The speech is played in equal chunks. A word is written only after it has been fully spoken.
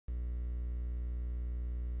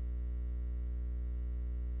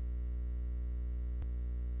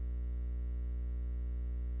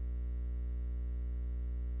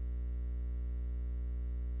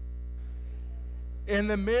In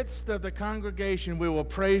the midst of the congregation, we will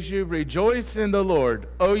praise you. Rejoice in the Lord.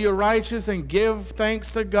 O you righteous, and give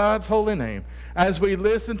thanks to God's holy name. As we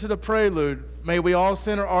listen to the prelude, may we all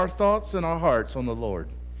center our thoughts and our hearts on the Lord.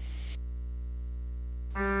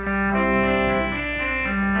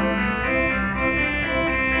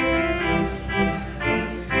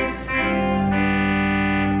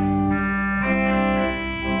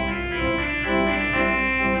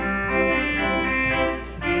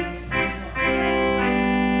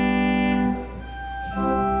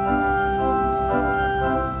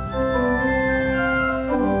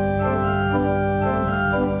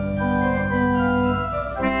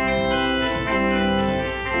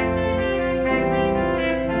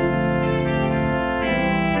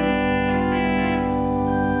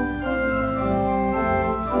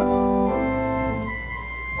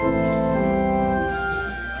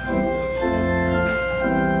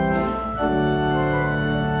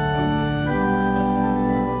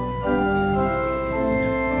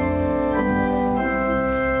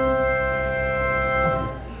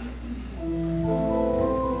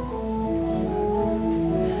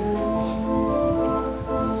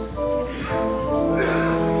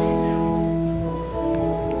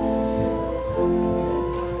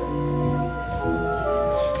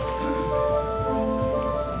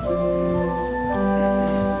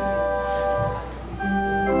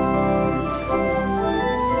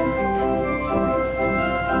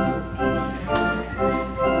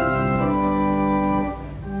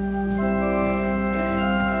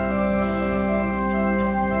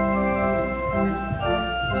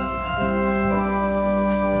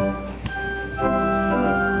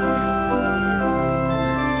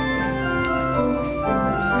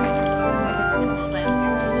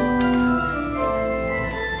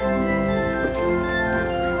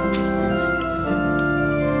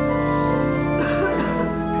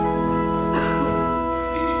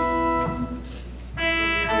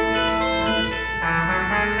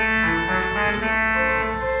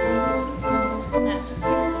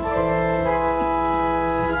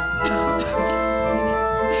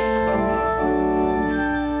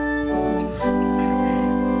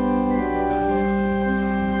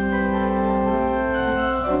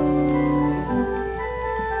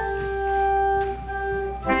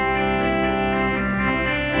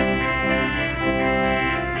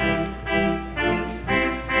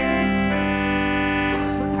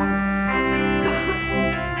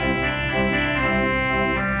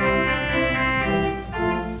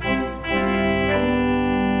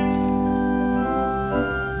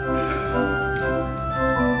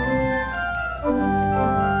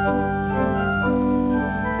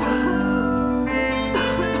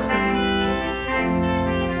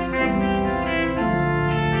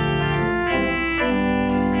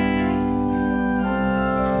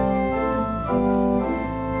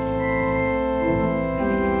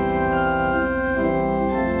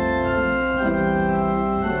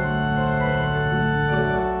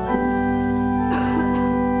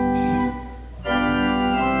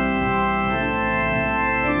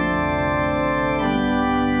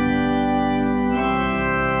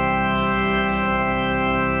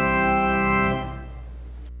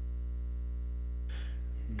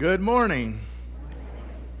 Good morning.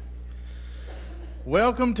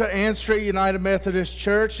 Welcome to Ann Street United Methodist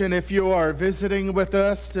Church, and if you are visiting with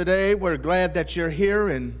us today, we're glad that you're here,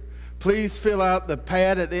 and please fill out the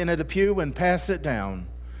pad at the end of the pew and pass it down.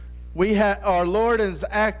 Our Lord is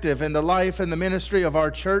active in the life and the ministry of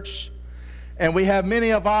our church, and we have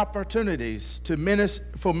many of opportunities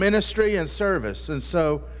for ministry and service, and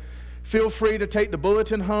so feel free to take the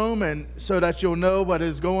bulletin home and so that you'll know what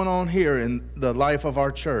is going on here in the life of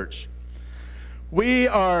our church. We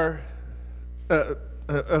are,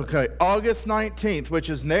 August 19th, which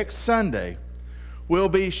is next Sunday, we'll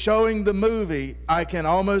be showing the movie I Can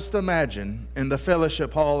Almost Imagine in the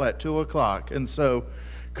fellowship hall at 2 o'clock. And so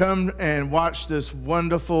come and watch this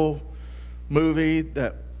wonderful movie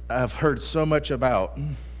that I've heard so much about.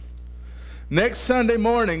 Next Sunday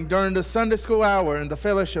morning, during the Sunday school hour in the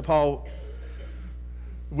fellowship hall,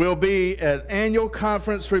 will be an annual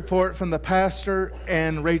conference report from the pastor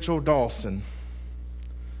and Rachel Dawson.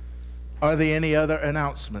 Are there any other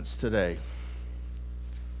announcements today?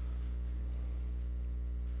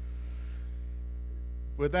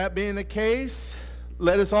 With that being the case,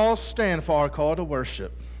 let us all stand for our call to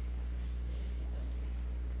worship.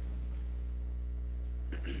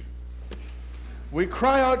 We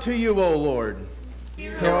cry out to you, O Lord.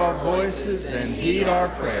 Hear our voices and heed our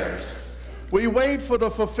prayers. We wait for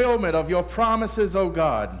the fulfillment of your promises, O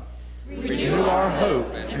God. Renew our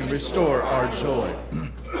hope and restore our joy.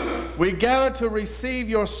 We gather to receive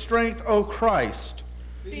your strength, O Christ.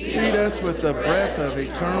 Feed us with the breath of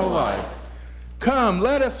eternal life. Come,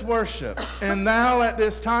 let us worship. And now at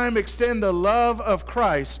this time, extend the love of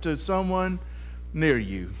Christ to someone near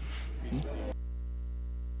you.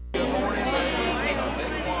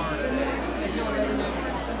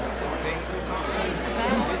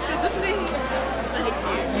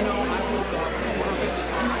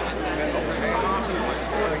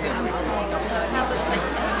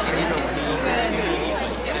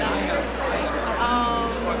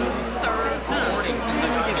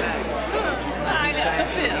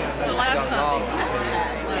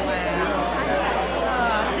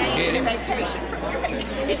 Vacation from your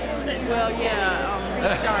vacation. Well, yeah,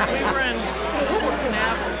 we were in Beaufort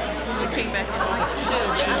when we came back from the show.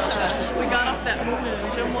 We got off that morning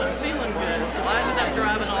and Jim wasn't feeling good, so I ended up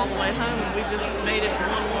driving all the way home, and we just made it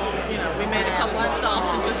one long, we made a couple of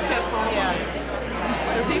stops and just kept on.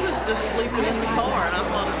 Because he was just sleeping in the car, and I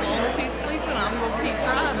thought as long as he's sleeping, I'm going to keep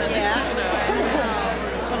driving. Yeah.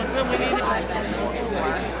 But we needed I've done it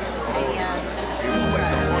before, and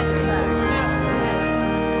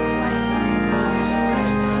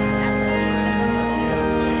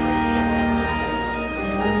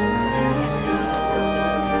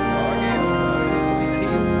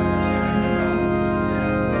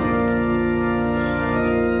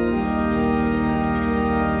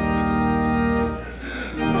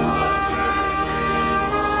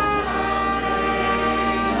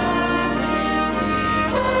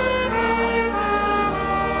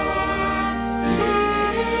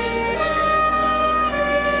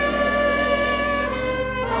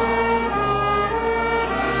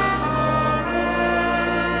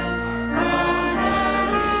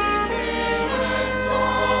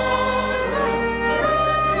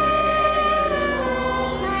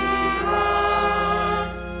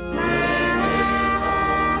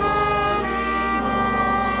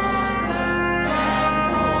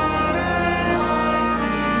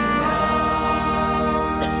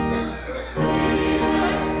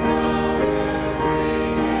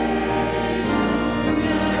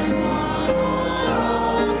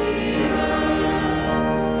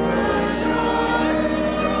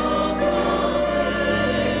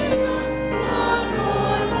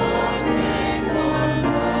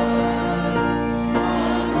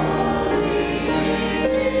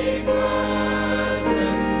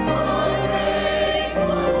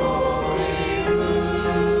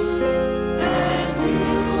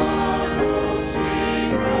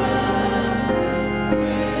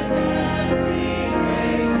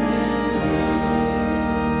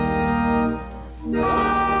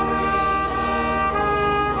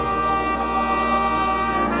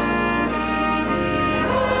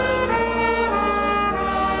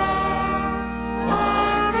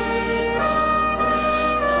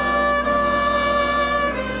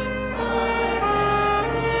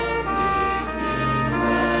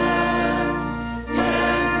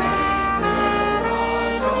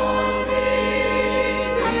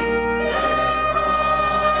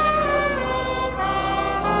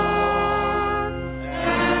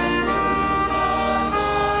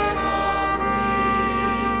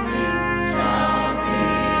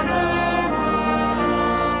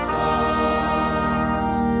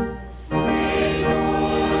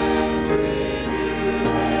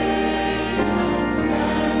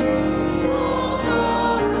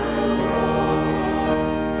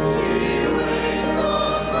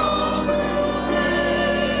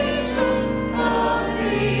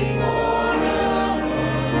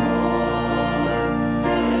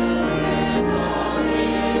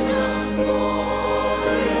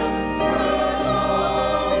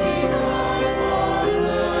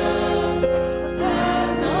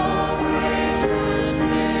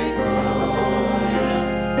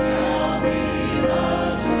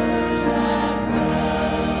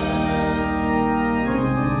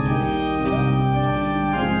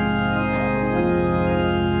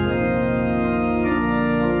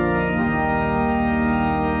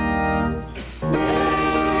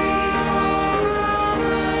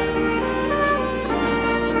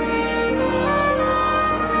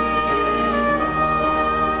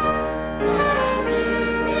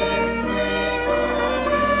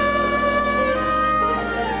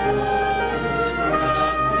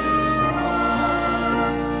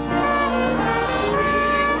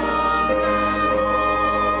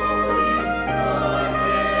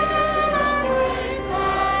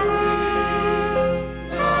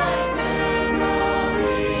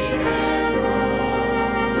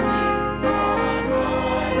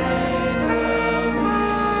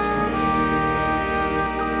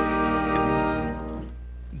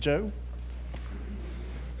Joe?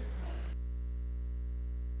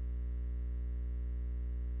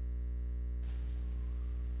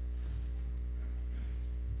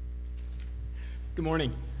 Good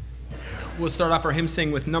morning. We'll start off our hymn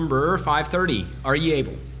sing with number 530, Are Ye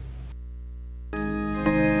Able?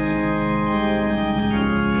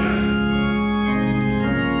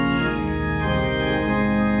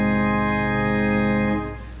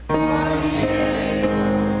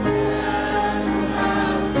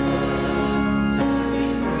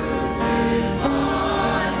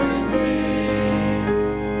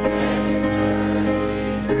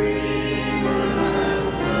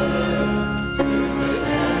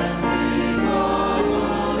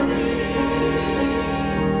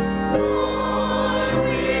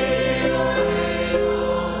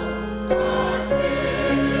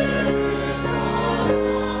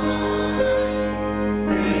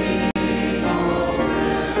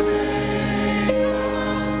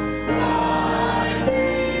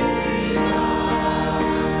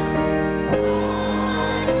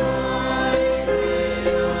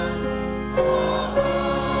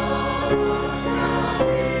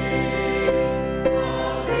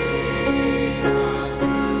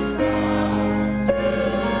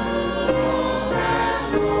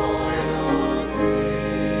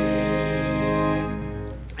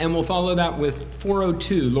 And we'll follow that with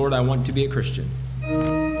 402, Lord, I Want to Be a Christian.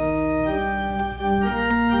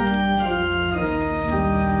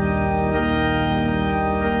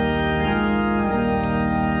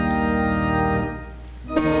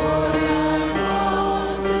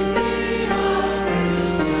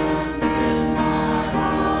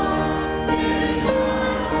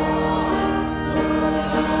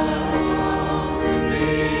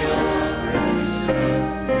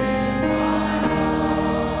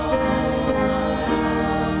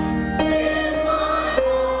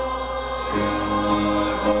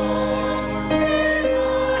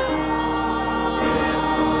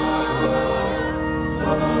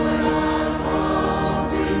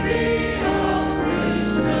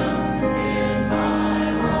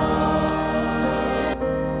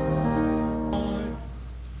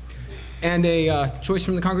 And a choice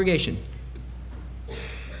from the congregation.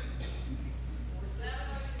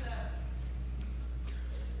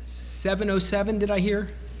 707, did I hear?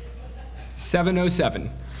 707.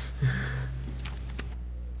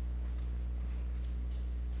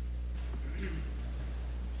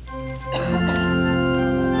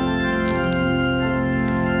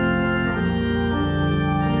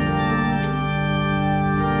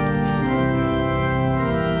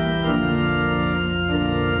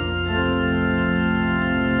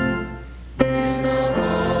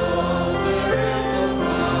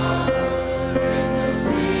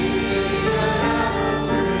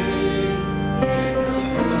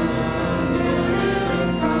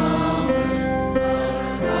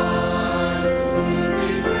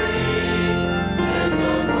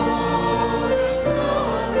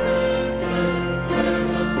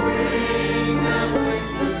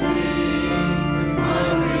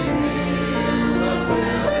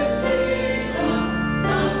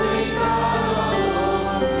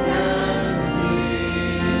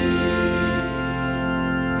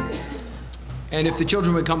 And if the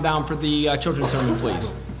children would come down for the children's sermon,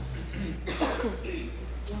 please.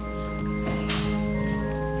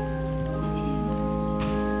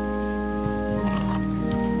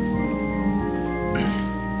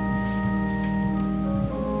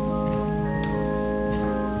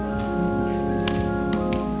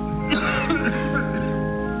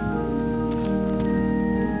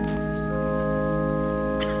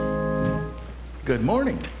 Good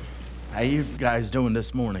morning. How you guys doing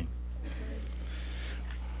this morning?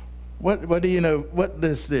 What do you know? What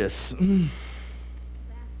is this?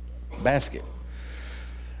 Basket.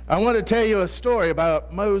 I want to tell you a story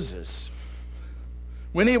about Moses.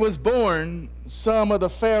 When he was born, some of the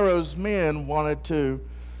Pharaoh's men wanted to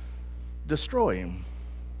destroy him.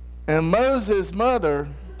 And Moses' mother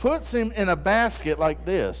puts him in a basket like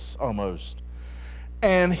this, almost,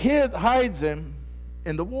 and hides him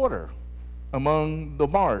in the water among the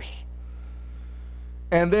marsh.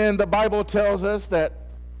 And then the Bible tells us that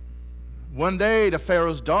one day the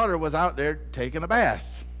Pharaoh's daughter was out there taking a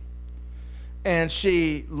bath. And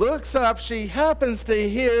she looks up, she happens to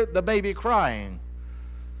hear the baby crying.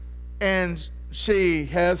 And she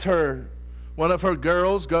has one of her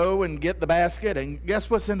girls go and get the basket, and guess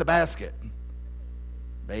what's in the basket?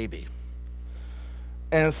 Baby.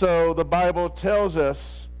 And so the Bible tells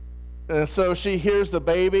us, and so she hears the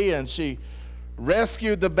baby, and she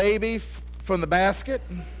rescued the baby from the basket.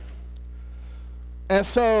 And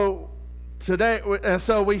so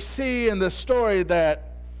we see in the story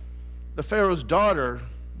that the Pharaoh's daughter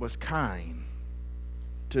was kind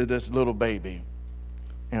to this little baby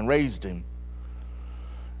and raised him.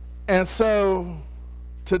 And so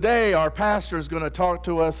today our pastor is going to talk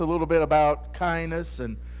to us a little bit about kindness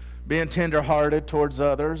and being tenderhearted towards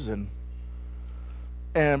others,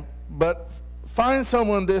 but find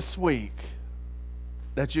someone this week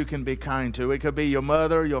that you can be kind to. It could be your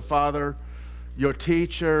mother, your father, your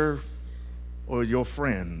teacher, or your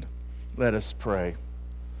friend. Let us pray.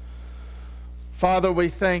 Father, we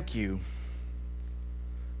thank you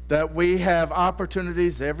that we have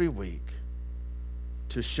opportunities every week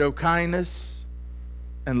to show kindness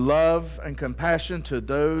and love and compassion to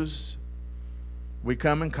those we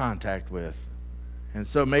come in contact with. And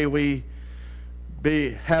so may we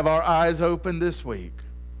have our eyes open this week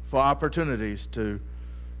for opportunities to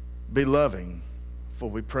be loving.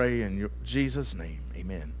 For we pray in Jesus' name,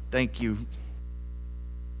 amen. Thank you.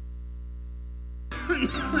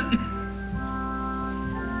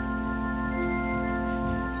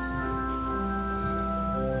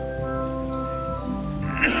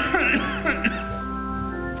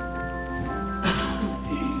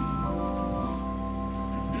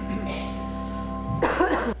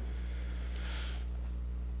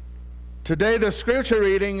 Today the scripture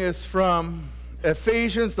reading is from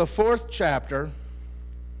Ephesians, the 4th chapter,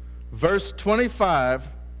 verse 25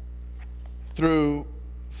 through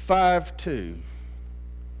 5:2.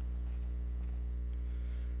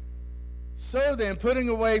 So then, putting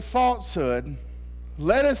away falsehood,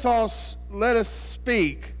 let us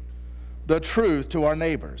speak the truth to our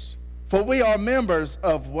neighbors, for we are members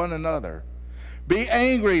of one another. Be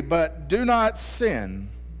angry, but do not sin.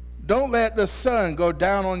 Don't let the sun go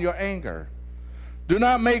down on your anger. Do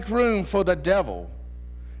not make room for the devil.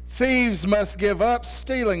 Thieves must give up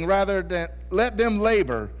stealing, rather than let them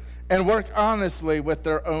labor and work honestly with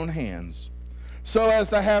their own hands, so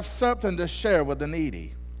as to have something to share with the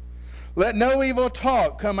needy. Let no evil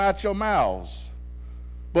talk come out your mouths,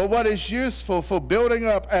 but what is useful for building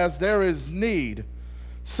up as there is need,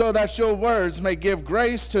 so that your words may give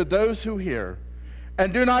grace to those who hear.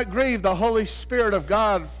 And do not grieve the Holy Spirit of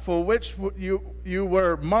God, for which you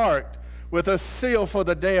were marked with a seal for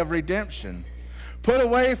the day of redemption. Put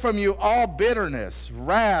away from you all bitterness,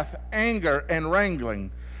 wrath, anger, and wrangling,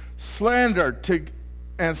 slander,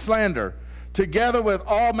 together with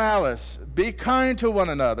all malice. Be kind to one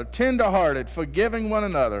another, tenderhearted, forgiving one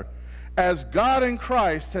another, as God in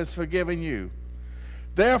Christ has forgiven you.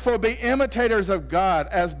 Therefore be imitators of God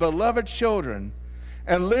as beloved children,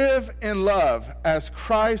 and live in love as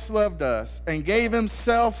Christ loved us and gave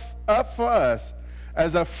himself up for us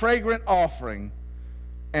as a fragrant offering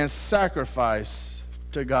and sacrifice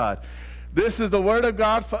to God. This is the word of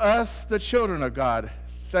God for us, the children of God.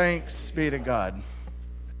 Thanks be to God.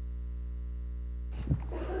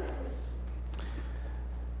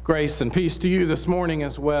 Grace and peace to you this morning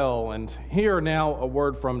as well. And here now a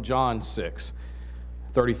word from John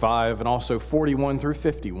 6:35 and also 41 through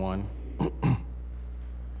 51.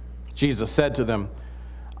 Jesus said to them,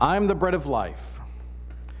 I am the bread of life.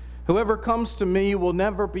 Whoever comes to me will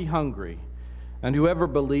never be hungry, and whoever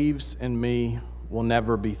believes in me will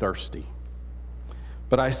never be thirsty.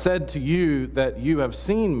 But I said to you that you have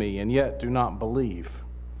seen me and yet do not believe.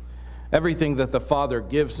 Everything that the Father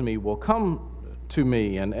gives me will come to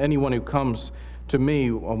me, and anyone who comes to me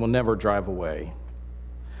will never drive away.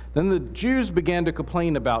 Then the Jews began to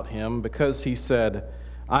complain about him because he said,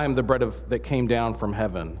 I am the bread that came down from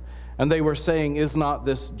heaven. And they were saying, is not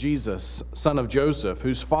this Jesus, son of Joseph,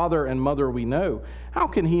 whose father and mother we know? How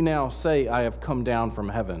can he now say, I have come down from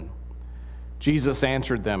heaven? Jesus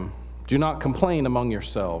answered them, do not complain among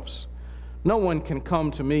yourselves. No one can come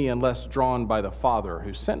to me unless drawn by the Father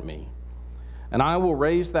who sent me. And I will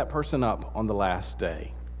raise that person up on the last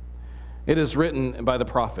day. It is written by the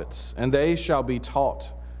prophets, and they shall be taught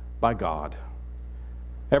by God.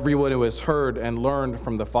 Everyone who has heard and learned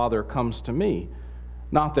from the Father comes to me.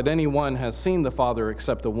 Not that anyone has seen the Father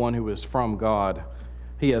except the one who is from God.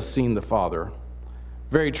 He has seen the Father.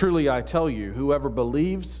 Very truly I tell you, whoever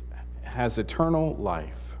believes has eternal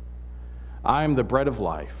life. I am the bread of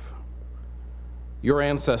life. Your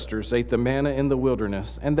ancestors ate the manna in the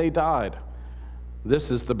wilderness, and they died.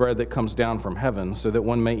 This is the bread that comes down from heaven, so that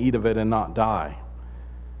one may eat of it and not die.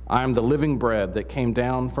 I am the living bread that came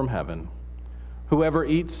down from heaven. Whoever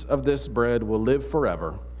eats of this bread will live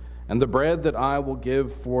forever, and the bread that I will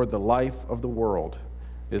give for the life of the world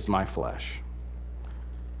is my flesh.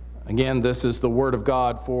 Again, this is the word of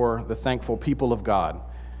God for the thankful people of God.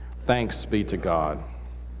 Thanks be to God.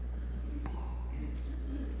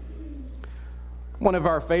 One of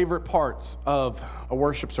our favorite parts of a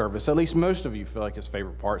worship service, at least most of you feel like it's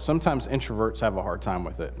favorite part. Sometimes introverts have a hard time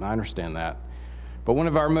with it, and I understand that. But one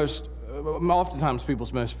of our oftentimes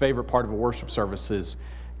people's most favorite part of a worship service is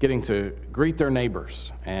getting to greet their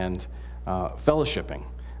neighbors and fellowshipping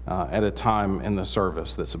at a time in the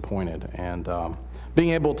service that's appointed, and being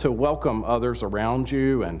able to welcome others around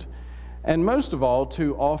you, and most of all,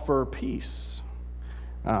 to offer peace.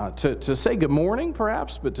 To say good morning,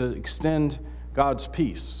 perhaps, but to extend God's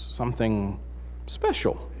peace, something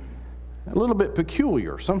special, a little bit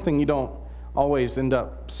peculiar, something you don't always end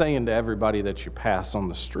up saying to everybody that you pass on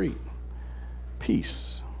the street.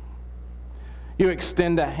 Peace. You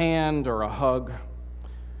extend a hand or a hug.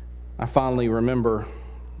 I fondly remember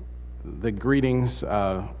the greetings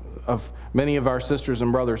of many of our sisters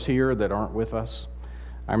and brothers here that aren't with us.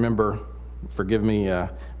 I remember, forgive me,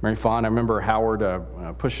 Mary Fawn, I remember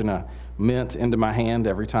Howard pushing a mint into my hand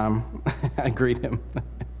every time I greet him.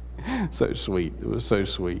 So sweet. It was so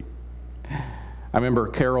sweet. I remember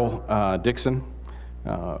Carol Dixon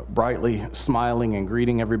brightly smiling and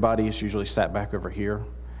greeting everybody. She usually sat back over here.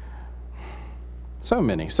 So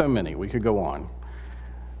many. We could go on.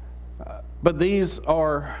 But these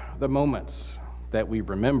are the moments that we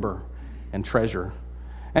remember and treasure.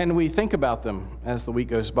 And we think about them as the week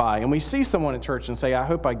goes by. And we see someone at church and say, I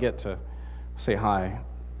hope I get to say hi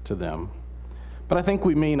to them. But I think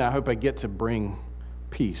we mean, I hope I get to bring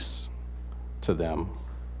peace to them.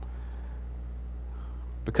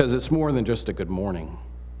 Because it's more than just a good morning.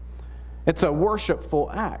 It's a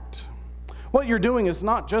worshipful act. What you're doing is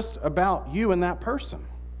not just about you and that person.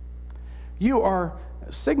 You are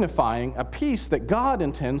signifying a peace that God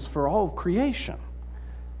intends for all of creation.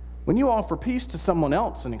 When you offer peace to someone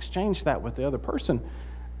else and exchange that with the other person,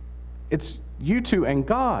 it's you two and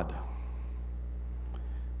God.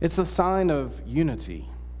 It's a sign of unity,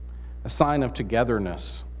 a sign of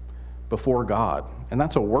togetherness before God. And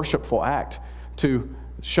that's a worshipful act to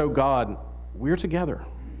show God we're together,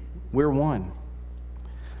 we're one.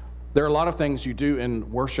 There are a lot of things you do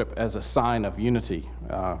in worship as a sign of unity.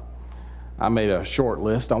 I made a short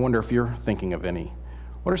list. I wonder if you're thinking of any.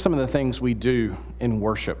 What are some of the things we do in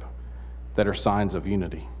worship that are signs of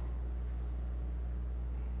unity?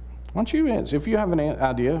 Why don't you answer? If you have an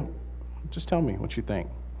idea, just tell me what you think.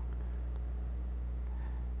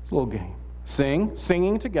 It's a little game.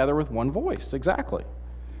 Singing together with one voice, exactly.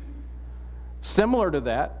 Similar to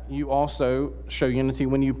that, you also show unity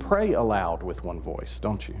when you pray aloud with one voice,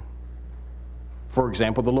 don't you? For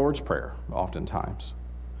example, the Lord's Prayer, oftentimes.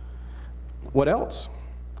 What else?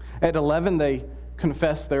 At 11, they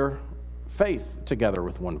confess their faith together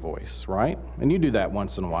with one voice, right? And you do that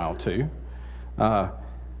once in a while, too.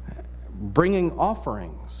 Bringing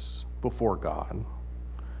offerings before God.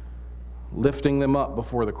 Lifting them up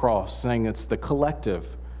before the cross, saying it's the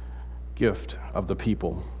collective gift of the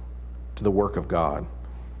people to the work of God.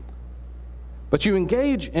 But you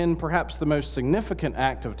engage in perhaps the most significant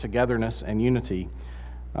act of togetherness and unity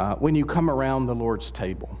when you come around the Lord's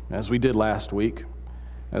table, as we did last week,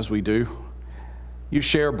 as we do. You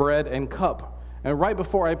share bread and cup. And right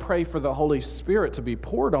before I pray for the Holy Spirit to be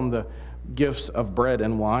poured on the gifts of bread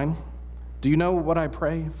and wine, do you know what I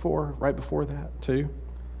pray for right before that, too?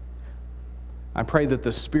 I pray that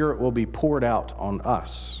the Spirit will be poured out on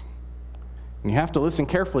us. And you have to listen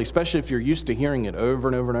carefully, especially if you're used to hearing it over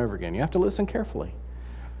and over and over again. You have to listen carefully.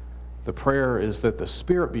 The prayer is that the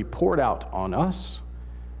Spirit be poured out on us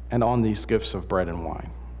and on these gifts of bread and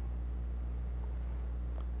wine.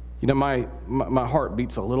 You know, my heart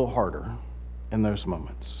beats a little harder in those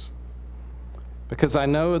moments because I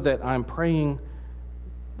know that I'm praying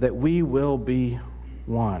that we will be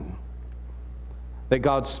one, that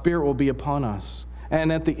God's Spirit will be upon us.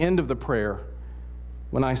 And at the end of the prayer,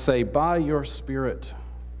 when I say, by your Spirit,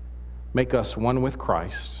 make us one with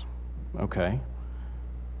Christ, okay,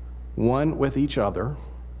 one with each other,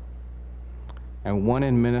 and one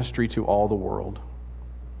in ministry to all the world.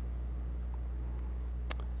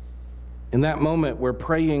 In that moment, we're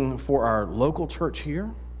praying for our local church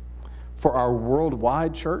here, for our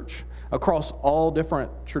worldwide church, across all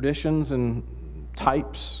different traditions and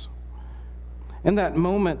types. In that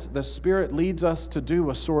moment, the Spirit leads us to do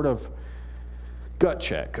a sort of gut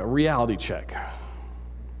check, a reality check.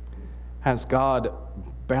 Has God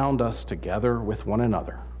bound us together with one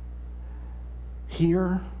another?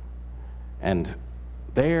 Here and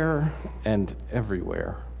there and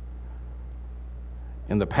everywhere.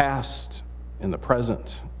 In the past, in the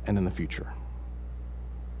present, and in the future.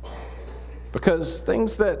 Because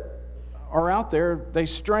things that are out there, they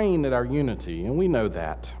strain at our unity, and we know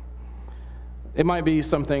that. It might be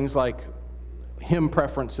some things like hymn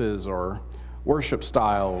preferences or worship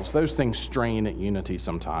styles. Those things strain at unity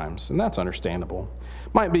sometimes, and that's understandable.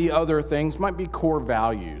 Might be other things, might be core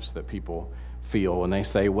values that people feel, and they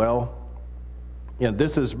say, well, you know,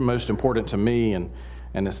 this is most important to me, and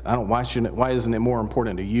and why isn't it more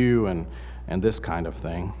important to you, and this kind of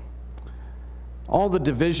thing. All the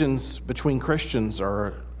divisions between Christians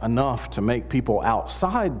are enough to make people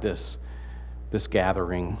outside this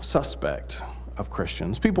gathering suspect of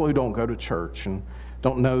Christians. People who don't go to church and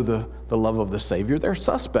don't know the love of the Savior, they're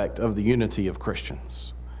suspect of the unity of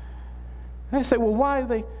Christians. And they say, well,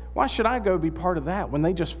 why should I go be part of that when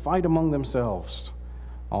they just fight among themselves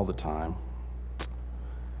all the time?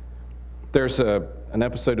 There's an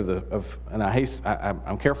episode and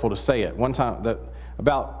I'm careful to say it. One time,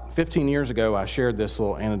 about 15 years ago, I shared this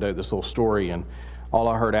little anecdote, this little story, and all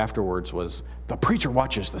I heard afterwards was, the preacher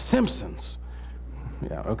watches The Simpsons.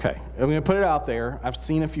 Yeah, okay. I'm going to put it out there. I've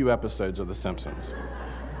seen a few episodes of The Simpsons.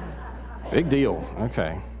 Big deal.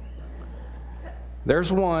 Okay.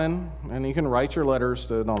 There's one, and you can write your letters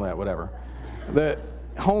to and all that, whatever.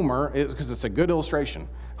 Homer, because it's a good illustration.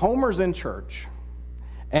 Homer's in church,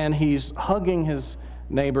 and he's hugging his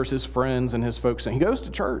neighbors, his friends, and his folks. And he goes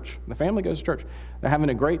to church. The family goes to church. They're having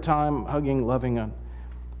a great time, hugging, loving.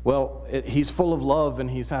 He's full of love, and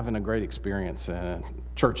he's having a great experience.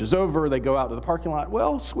 Church is over. They go out to the parking lot.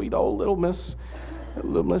 Well, sweet old little miss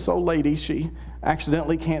old lady, she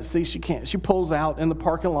accidentally can't see. She pulls out in the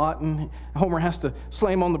parking lot, and Homer has to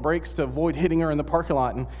slam on the brakes to avoid hitting her in the parking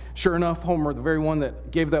lot. And sure enough, Homer, the very one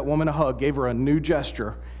that gave that woman a hug, gave her a new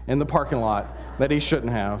gesture in the parking lot that he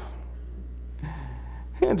shouldn't have.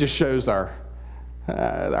 It just shows our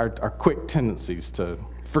quick tendencies to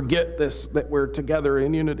forget that we're together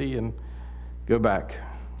in unity and go back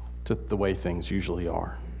to the way things usually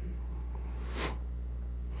are.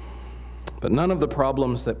 But none of the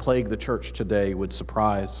problems that plague the church today would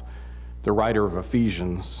surprise the writer of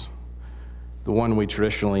Ephesians, the one we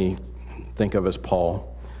traditionally think of as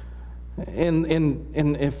Paul. In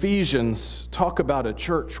Ephesians, talk about a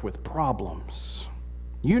church with problems.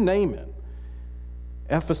 You name it.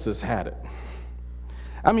 Ephesus had it.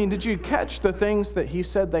 I mean, did you catch the things that he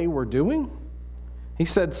said they were doing? He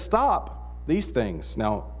said, stop these things.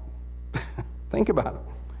 Now, think about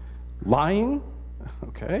it. Lying,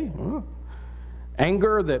 okay.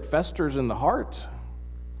 Anger that festers in the heart.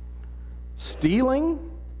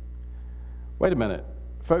 Stealing. Wait a minute.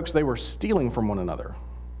 Folks, they were stealing from one another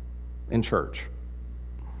in church.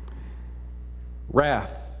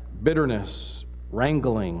 Wrath, bitterness,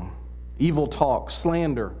 wrangling, evil talk,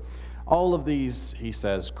 slander. All of these, he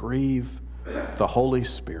says, grieve the Holy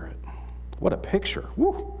Spirit. What a picture.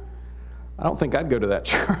 Woo. I don't think I'd go to that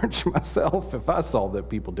church myself if I saw the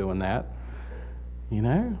people doing that. You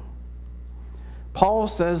know? Paul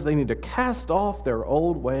says they need to cast off their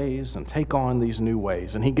old ways and take on these new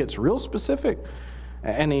ways. And he gets real specific.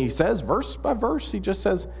 And he says, verse by verse, he just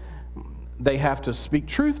says they have to speak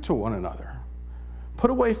truth to one another. Put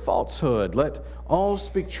away falsehood. Let all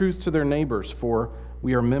speak truth to their neighbors, for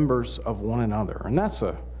we are members of one another. And that's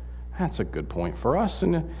a good point for us.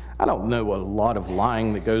 And I don't know a lot of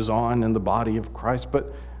lying that goes on in the body of Christ,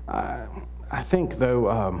 but I think,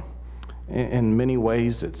 though, in many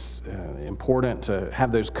ways it's important to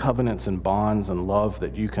have those covenants and bonds and love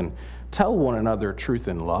that you can tell one another truth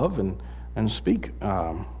in love and speak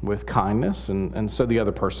with kindness, and so the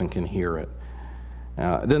other person can hear it.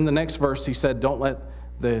 Then the next verse, he said, don't let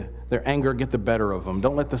their anger get the better of them.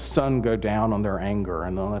 Don't let the sun go down on their anger.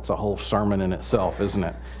 And that's a whole sermon in itself, isn't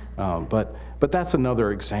it? But that's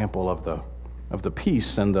another example of the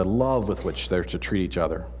peace and the love with which they're to treat each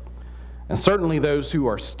other. And certainly those who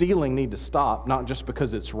are stealing need to stop, not just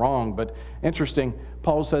because it's wrong, but interesting,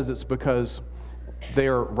 Paul says it's because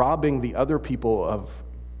they're robbing the other people of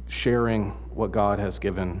sharing what God has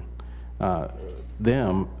given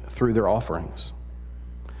them through their offerings.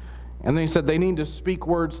 And then he said they need to speak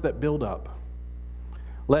words that build up.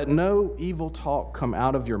 Let no evil talk come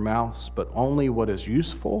out of your mouths, but only what is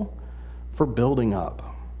useful for building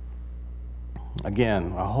up.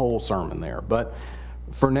 Again, a whole sermon there. But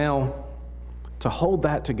for now, to hold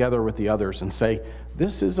that together with the others and say,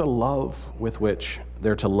 this is a love with which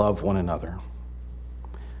they're to love one another.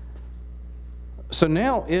 So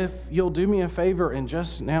now, if you'll do me a favor and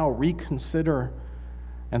just now reconsider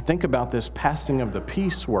and think about this passing of the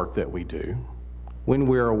peace work that we do when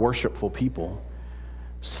we're a worshipful people.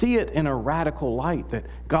 See it in a radical light that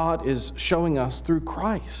God is showing us through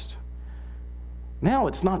Christ. Now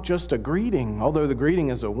it's not just a greeting, although the greeting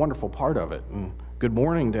is a wonderful part of it, and good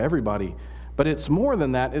morning to everybody, but it's more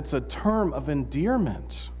than that. It's a term of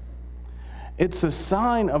endearment. It's a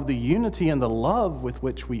sign of the unity and the love with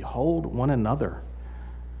which we hold one another.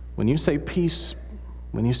 When you say peace,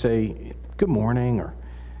 when you say good morning, or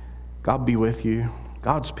God be with you,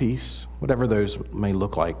 God's peace, whatever those may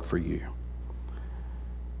look like for you.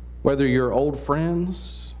 Whether you're old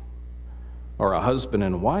friends, or a husband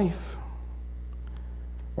and wife,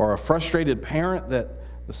 or a frustrated parent that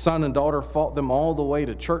the son and daughter fought them all the way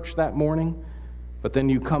to church that morning, but then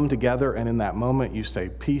you come together and in that moment you say,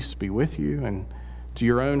 "Peace be with you," and to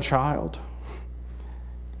your own child.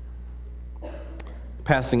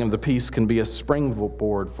 Passing of the peace can be a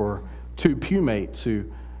springboard for two pewmates who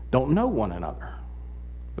don't know one another.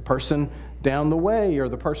 The person down the way or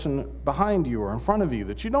the person behind you or in front of you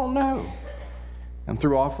that you don't know. And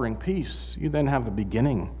through offering peace, you then have a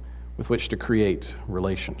beginning with which to create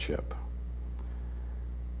relationship.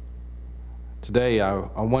 Today,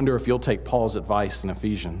 I wonder if you'll take Paul's advice in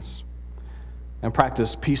Ephesians and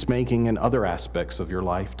practice peacemaking in other aspects of your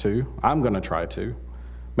life too. I'm going to try to.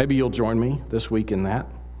 Maybe you'll join me this week in that.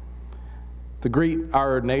 To greet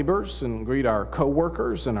our neighbors and greet our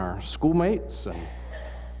coworkers and our schoolmates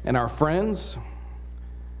and our friends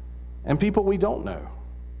and people we don't know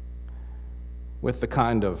with the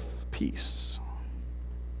kind of peace.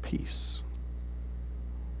 Peace.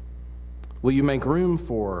 Will you make room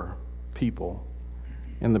for people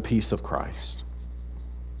in the peace of Christ?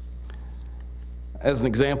 As an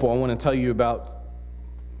example, I want to tell you about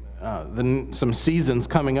some seasons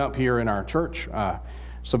coming up here in our church.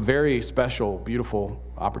 Some very special, beautiful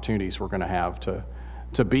opportunities we're going to have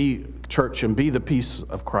to be church and be the peace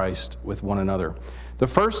of Christ with one another. The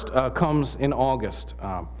first comes in August.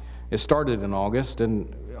 It started in August,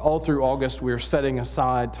 and all through August we're setting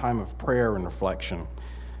aside time of prayer and reflection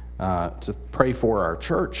to pray for our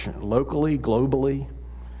church locally, globally,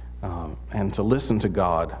 and to listen to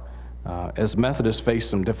God as Methodists face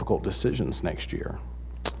some difficult decisions next year.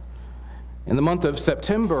 In the month of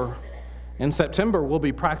September, we'll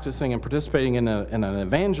be practicing and participating in an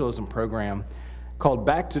evangelism program called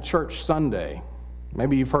Back to Church Sunday.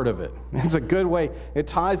 Maybe you've heard of it. It's a good way. It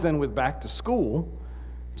ties in with back to school.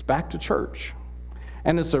 It's back to church.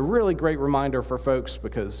 And it's a really great reminder for folks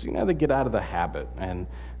because, they get out of the habit. And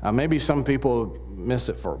maybe some people miss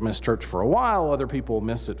church for a while. Other people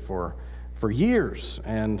miss it for years.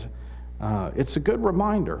 And it's a good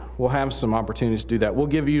reminder. We'll have some opportunities to do that. We'll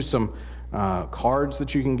give you some cards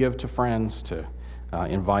that you can give to friends to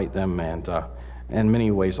invite them and many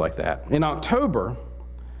ways like that. In October,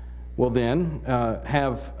 we'll then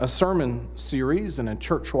have a sermon series and a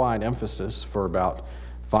church-wide emphasis for about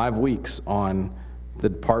 5 weeks on the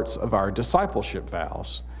parts of our discipleship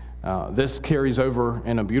vows. This carries over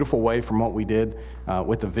in a beautiful way from what we did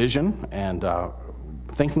with the vision and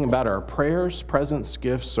thinking about our prayers, presence,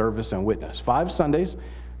 gifts, service, and witness. 5 Sundays,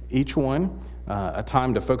 each one, a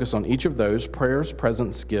time to focus on each of those: prayers,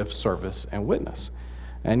 presence, gifts, service, and witness.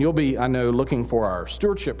 And you'll be, I know, looking for our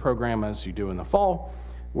stewardship program as you do in the fall.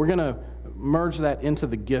 We're going to merge that into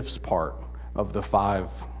the gifts part of the 5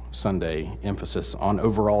 Sunday emphasis on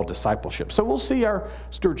overall discipleship. So we'll see our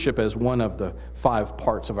stewardship as one of the 5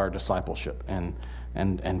 parts of our discipleship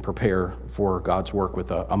and prepare for God's work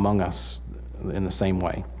among us in the same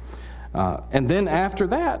way. And then after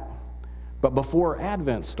that, but before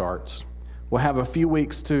Advent starts, we'll have a few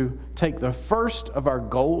weeks to take the first of our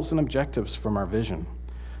goals and objectives from our vision,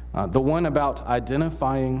 the one about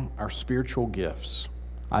identifying our spiritual gifts.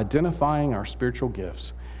 Identifying our spiritual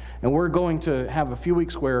gifts. And we're going to have a few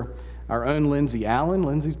weeks where our own Lindsay Allen,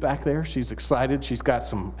 Lindsay's back there, she's excited. She's got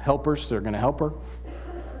some helpers that are going to help her.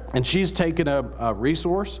 And she's taken a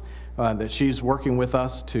resource that she's working with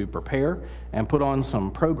us to prepare and put on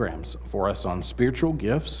some programs for us on spiritual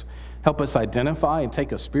gifts, help us identify and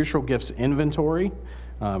take a spiritual gifts inventory,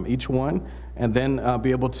 each one, and then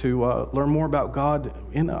be able to learn more about God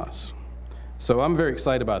in us. So I'm very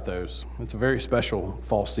excited about those. It's a very special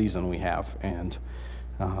fall season we have, and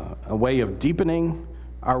a way of deepening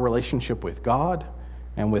our relationship with God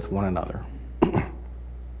and with one another.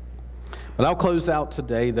 But I'll close out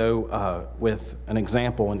today, though, with an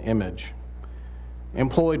example, an image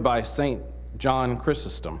employed by St. John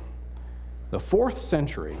Chrysostom, the 4th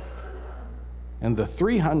century, in the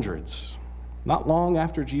 300s, not long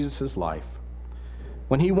after Jesus' life,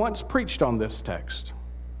 when he once preached on this text.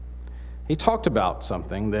 He talked about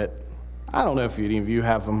something that, I don't know if any of you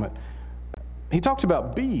have them, but he talked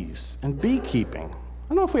about bees and beekeeping. I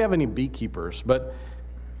don't know if we have any beekeepers, but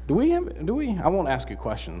do we? I won't ask you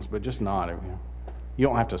questions, but just nod. You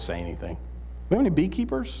don't have to say anything. Do we have any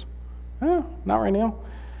beekeepers? Not right now.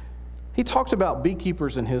 He talked about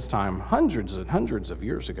beekeepers in his time, hundreds and hundreds of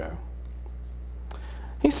years ago.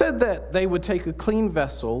 He said that they would take a clean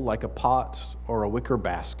vessel like a pot or a wicker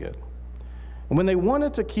basket, and when they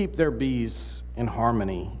wanted to keep their bees in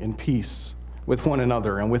harmony, in peace with one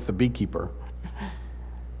another and with the beekeeper,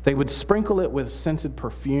 they would sprinkle it with scented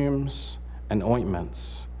perfumes and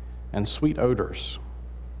ointments and sweet odors.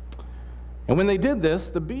 And when they did this,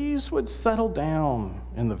 the bees would settle down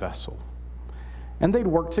in the vessel. And they'd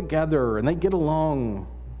work together, and they'd get along.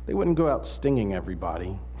 They wouldn't go out stinging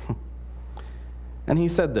everybody. And he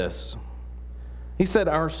said this. He said,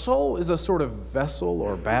 our soul is a sort of vessel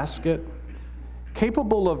or basket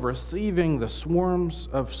capable of receiving the swarms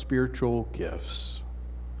of spiritual gifts.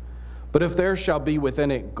 But if there shall be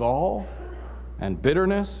within it gall and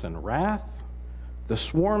bitterness and wrath, the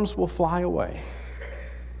swarms will fly away.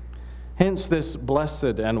 Hence this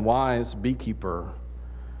blessed and wise beekeeper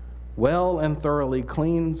well and thoroughly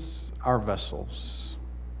cleans our vessels.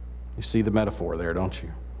 You see the metaphor there, don't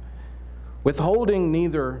you? Withholding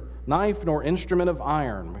neither knife nor instrument of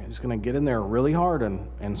iron. He's going to get in there really hard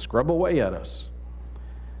and scrub away at us,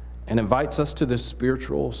 and invites us to this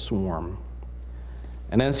spiritual swarm.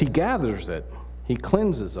 And as he gathers it, he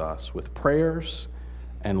cleanses us with prayers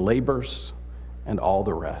and labors and all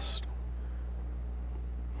the rest.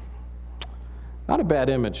 Not a bad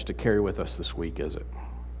image to carry with us this week, is it?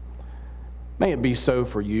 May it be so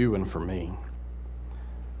for you and for me,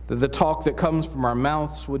 that the talk that comes from our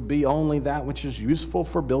mouths would be only that which is useful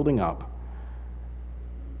for building up,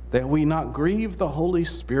 that we not grieve the Holy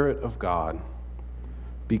Spirit of God.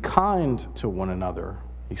 Be kind to one another,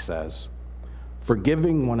 he says,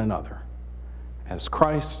 forgiving one another, as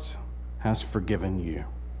Christ has forgiven you.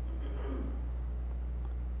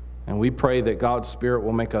 And we pray that God's Spirit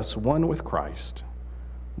will make us one with Christ,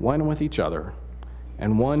 one with each other,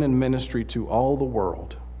 and one in ministry to all the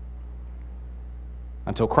world,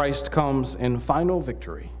 until Christ comes in final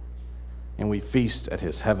victory and we feast at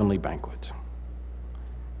his heavenly banquet.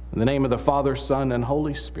 In the name of the Father, Son, and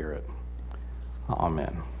Holy Spirit,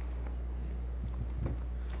 amen.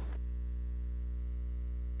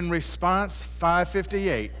 In response,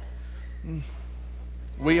 558,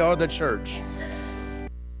 we are the church.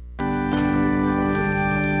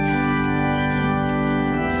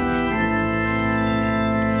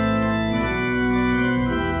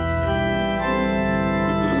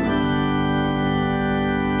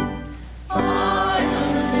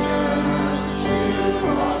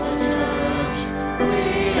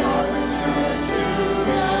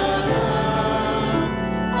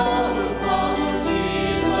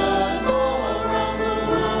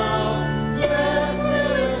 Yes,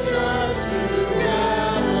 we're the church.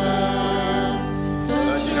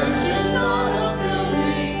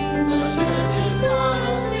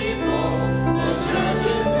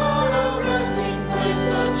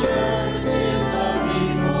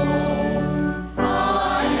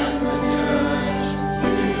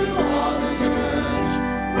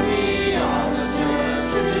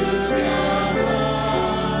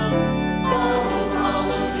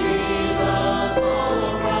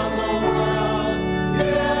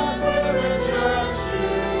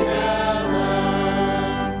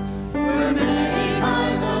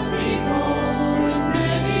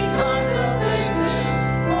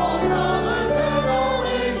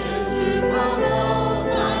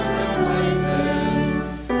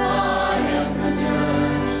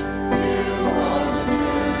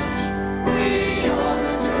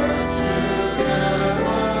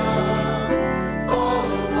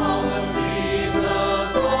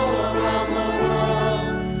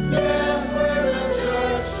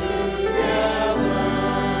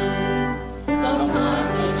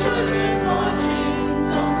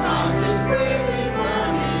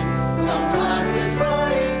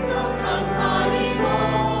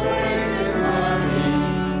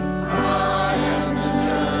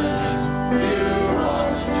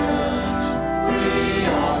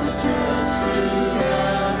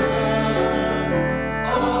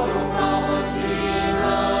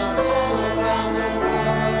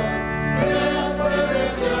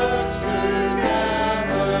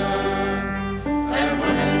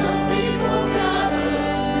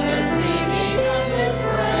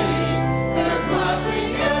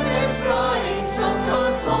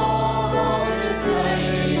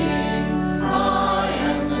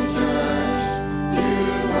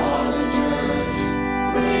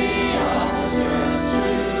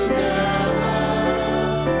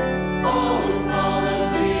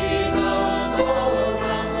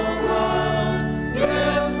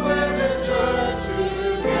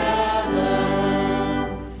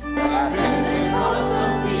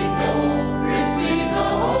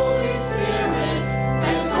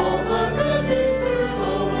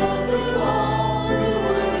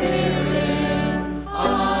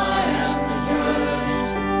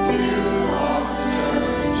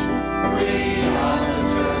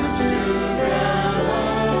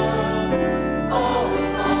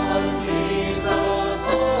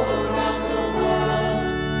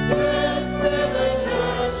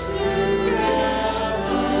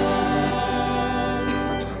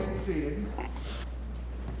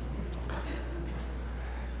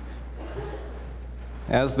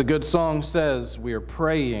 As the good song says, we are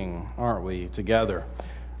praying, aren't we, together?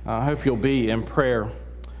 I hope you'll be in prayer.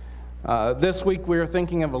 This week we are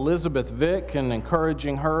thinking of Elizabeth Vick and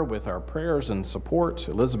encouraging her with our prayers and support,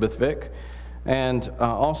 Elizabeth Vick, and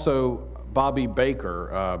also Bobby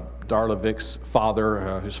Baker, Darla Vick's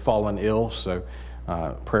father, who's fallen ill, so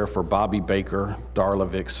prayer for Bobby Baker, Darla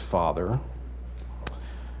Vick's father.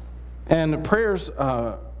 And prayers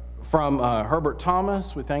from Herbert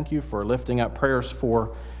Thomas. We thank you for lifting up prayers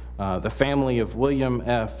for the family of William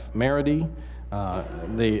F. Meredy,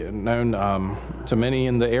 known to many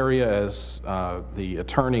in the area as the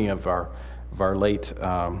attorney of our late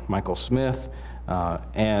Michael Smith,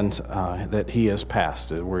 and that he has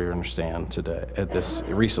passed, we understand today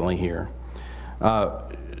recently here.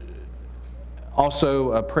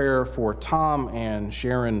 Also, a prayer for Tom and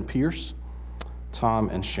Sharon Pierce. Tom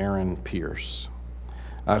and Sharon Pierce.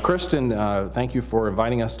 Kristen, thank you for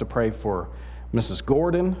inviting us to pray for Mrs.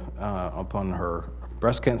 Gordon upon her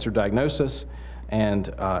breast cancer diagnosis, and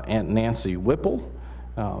Aunt Nancy Whipple,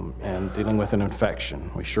 and dealing with an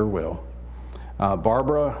infection. We sure will.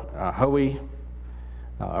 Barbara Hoey,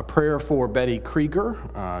 a prayer for Betty Krieger.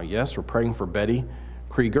 Yes, we're praying for Betty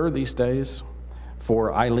Krieger these days.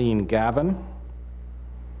 For Eileen Gavin.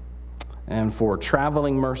 And for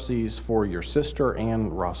traveling mercies for your sister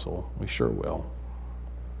Ann Russell. We sure will.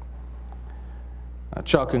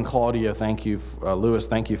 Chuck and Claudia, thank you. Lewis,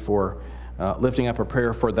 thank you for lifting up a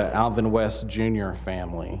prayer for the Alvin West Jr.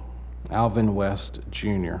 family. Alvin West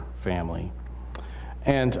Jr. family.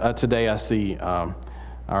 And today I see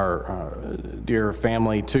our dear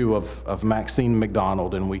family, too, of Maxine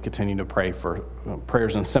McDonald, and we continue to pray for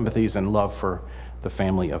prayers and sympathies and love for the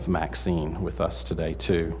family of Maxine with us today,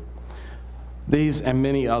 too. These and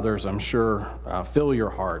many others, I'm sure, fill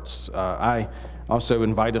your hearts. I also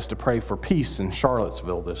invite us to pray for peace in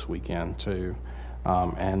Charlottesville this weekend, too,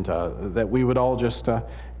 and that we would all just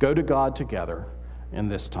go to God together in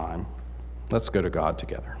this time. Let's go to God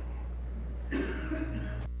together.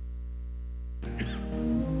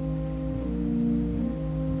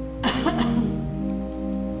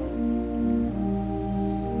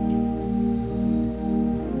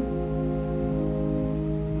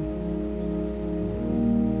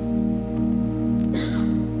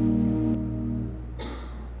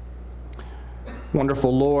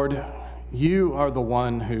 Wonderful Lord, you are the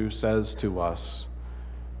one who says to us,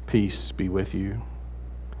 peace be with you.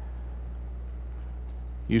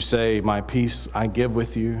 You say, my peace I give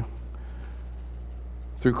with you.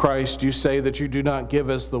 Through Christ, you say that you do not give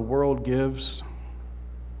as the world gives,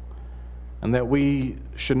 and that we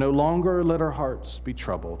should no longer let our hearts be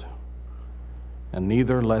troubled, and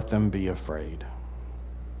neither let them be afraid.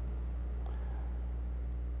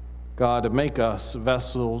 God, make us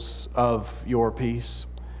vessels of your peace,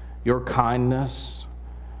 your kindness,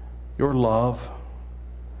 your love.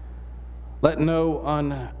 Let no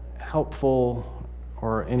unhelpful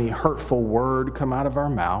or any hurtful word come out of our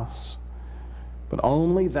mouths, but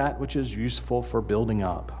only that which is useful for building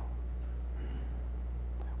up.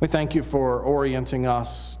 We thank you for orienting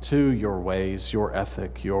us to your ways, your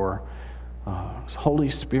ethic, your Holy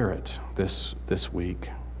Spirit this week,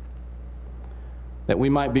 that we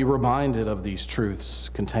might be reminded of these truths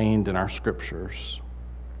contained in our scriptures,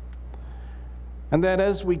 and that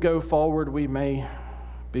as we go forward, we may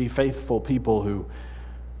be faithful people who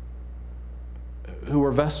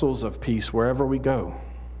are vessels of peace wherever we go.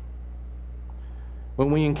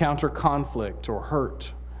 When we encounter conflict or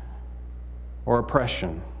hurt or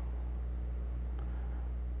oppression,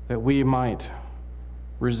 that we might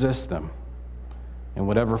resist them in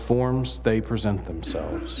whatever forms they present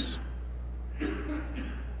themselves.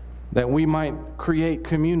 That we might create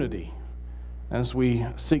community as we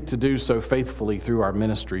seek to do so faithfully through our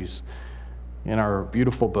ministries in our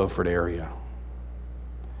beautiful Beaufort area.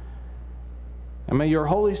 And may your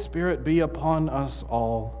Holy Spirit be upon us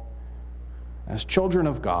all as children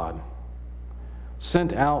of God,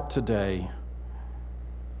 sent out today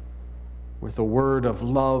with a word of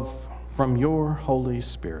love from your Holy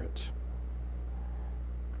Spirit,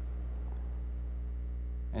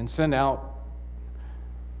 and sent out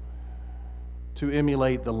to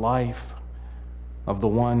emulate the life of the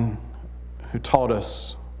one who taught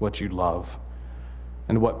us what you love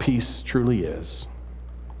and what peace truly is,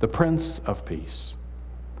 the Prince of Peace,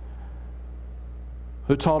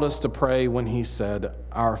 who taught us to pray when he said,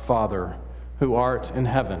 Our Father, who art in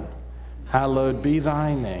heaven, hallowed be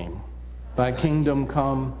thy name. Thy kingdom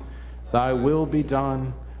come, thy will be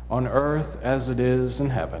done on earth as it is in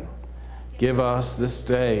heaven. Give us this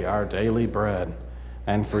day our daily bread,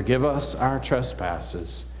 and forgive us our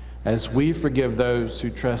trespasses, as we forgive those who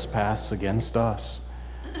trespass against us.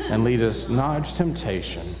 and lead us not into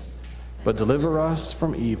temptation, but deliver us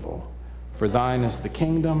from evil. For thine is the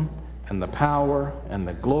kingdom, and the power, and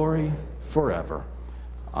the glory forever.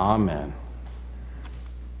 Amen.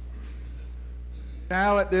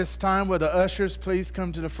 Now at this time, will the ushers please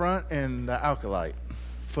come to the front and the acolyte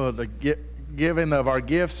for the giving of our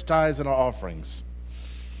gifts, tithes, and our offerings.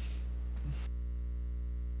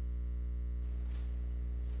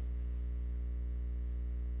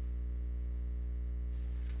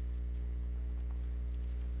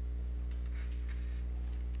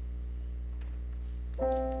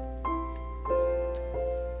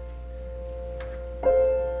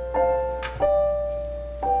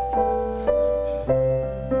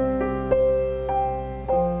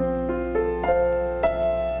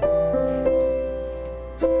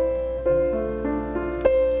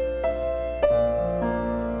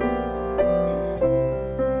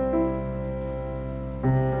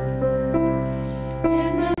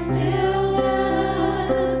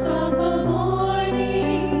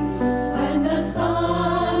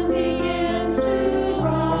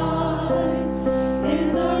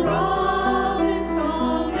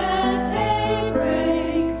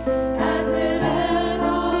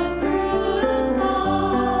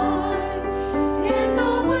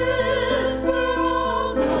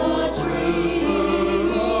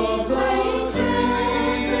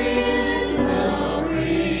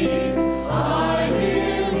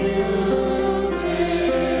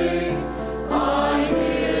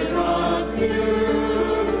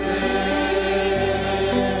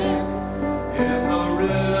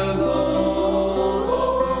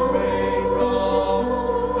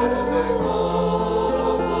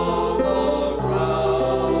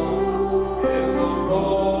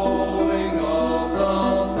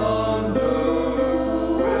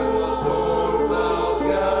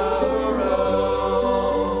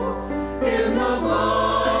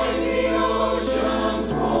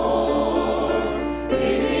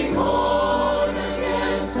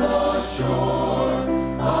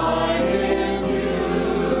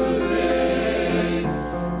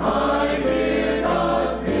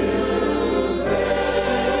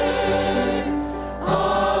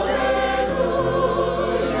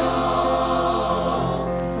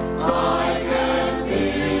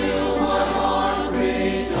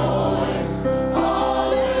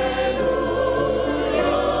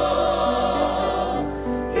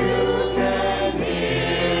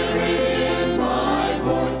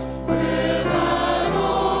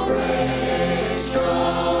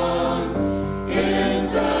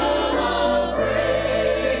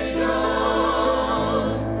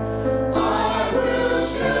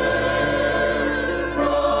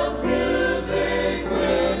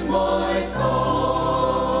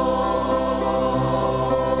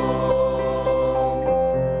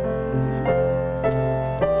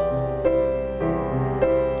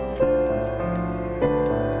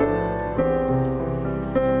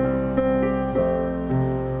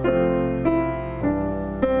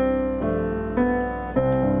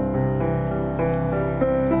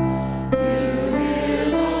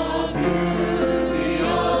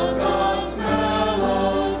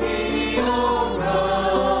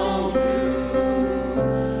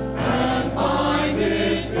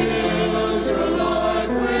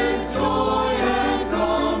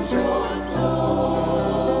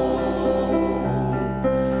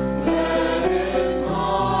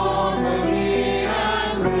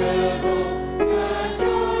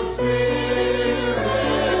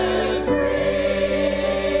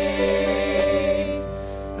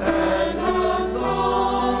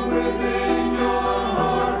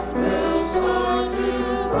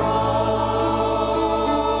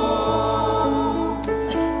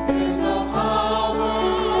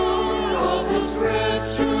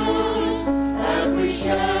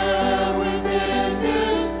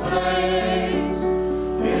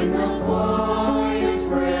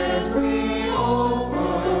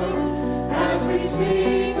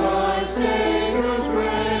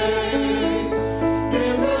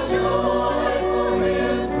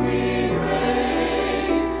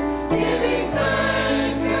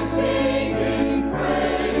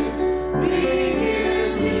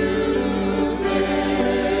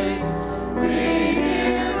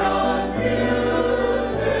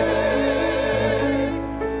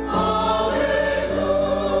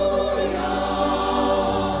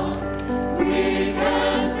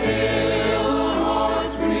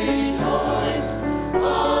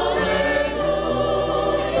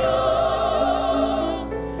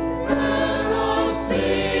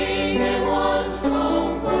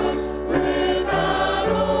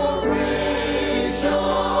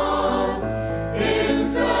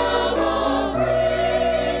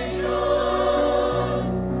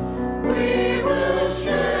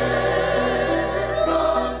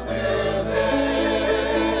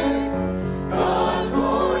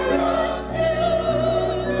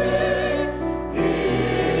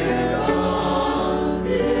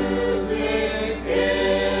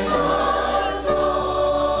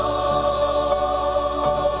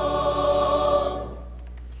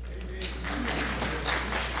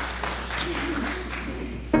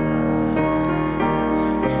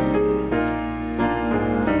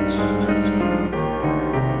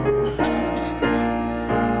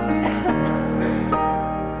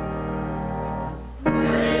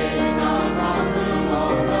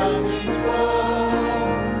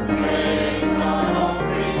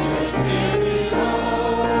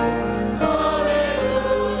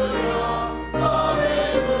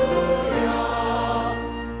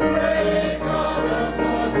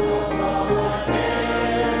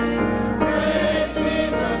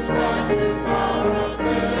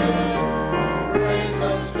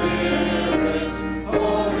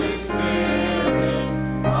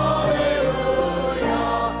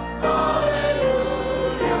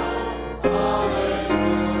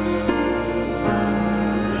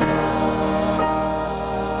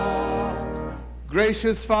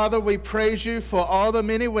 Gracious Father, we praise you for all the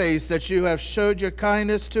many ways that you have showed your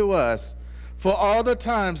kindness to us, for all the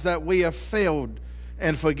times that we have failed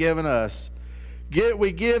and forgiven us.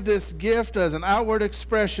 We give this gift as an outward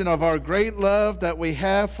expression of our great love that we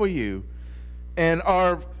have for you and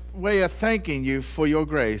our way of thanking you for your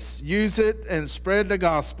grace. Use it and spread the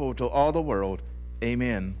gospel to all the world.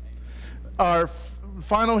 Amen. Our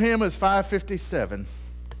final hymn is 557.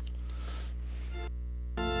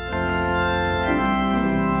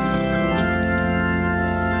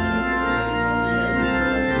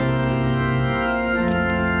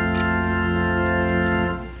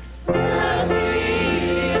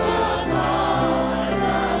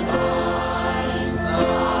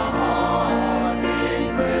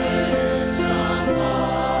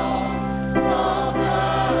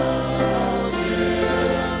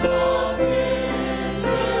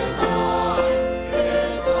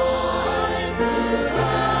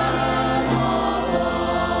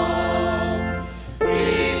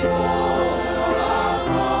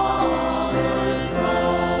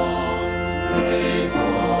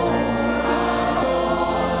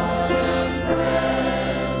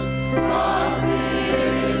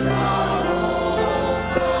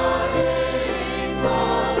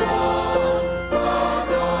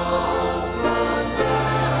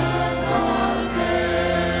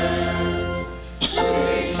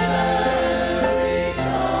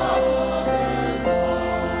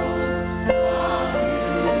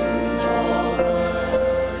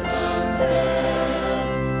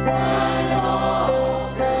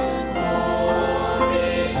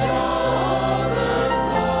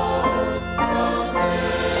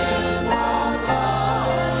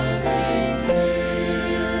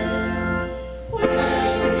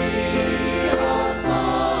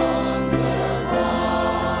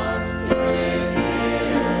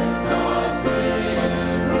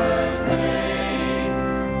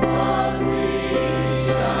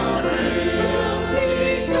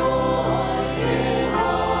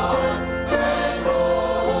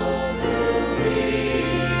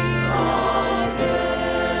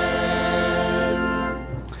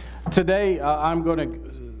 Today, I'm going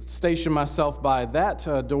to station myself by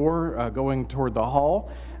that door going toward the hall,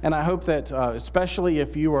 and I hope that, especially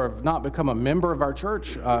if you have not become a member of our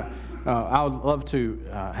church, I would love to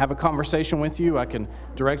have a conversation with you. I can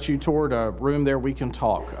direct you toward a room there we can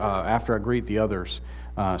talk after I greet the others.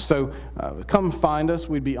 So come find us.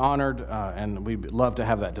 We'd be honored, and we'd love to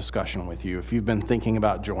have that discussion with you if you've been thinking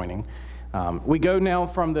about joining. We go now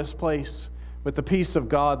from this place with the peace of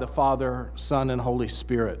God, the Father, Son, and Holy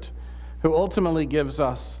Spirit, who ultimately gives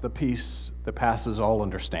us the peace that passes all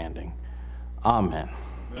understanding. Amen.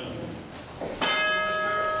 Amen.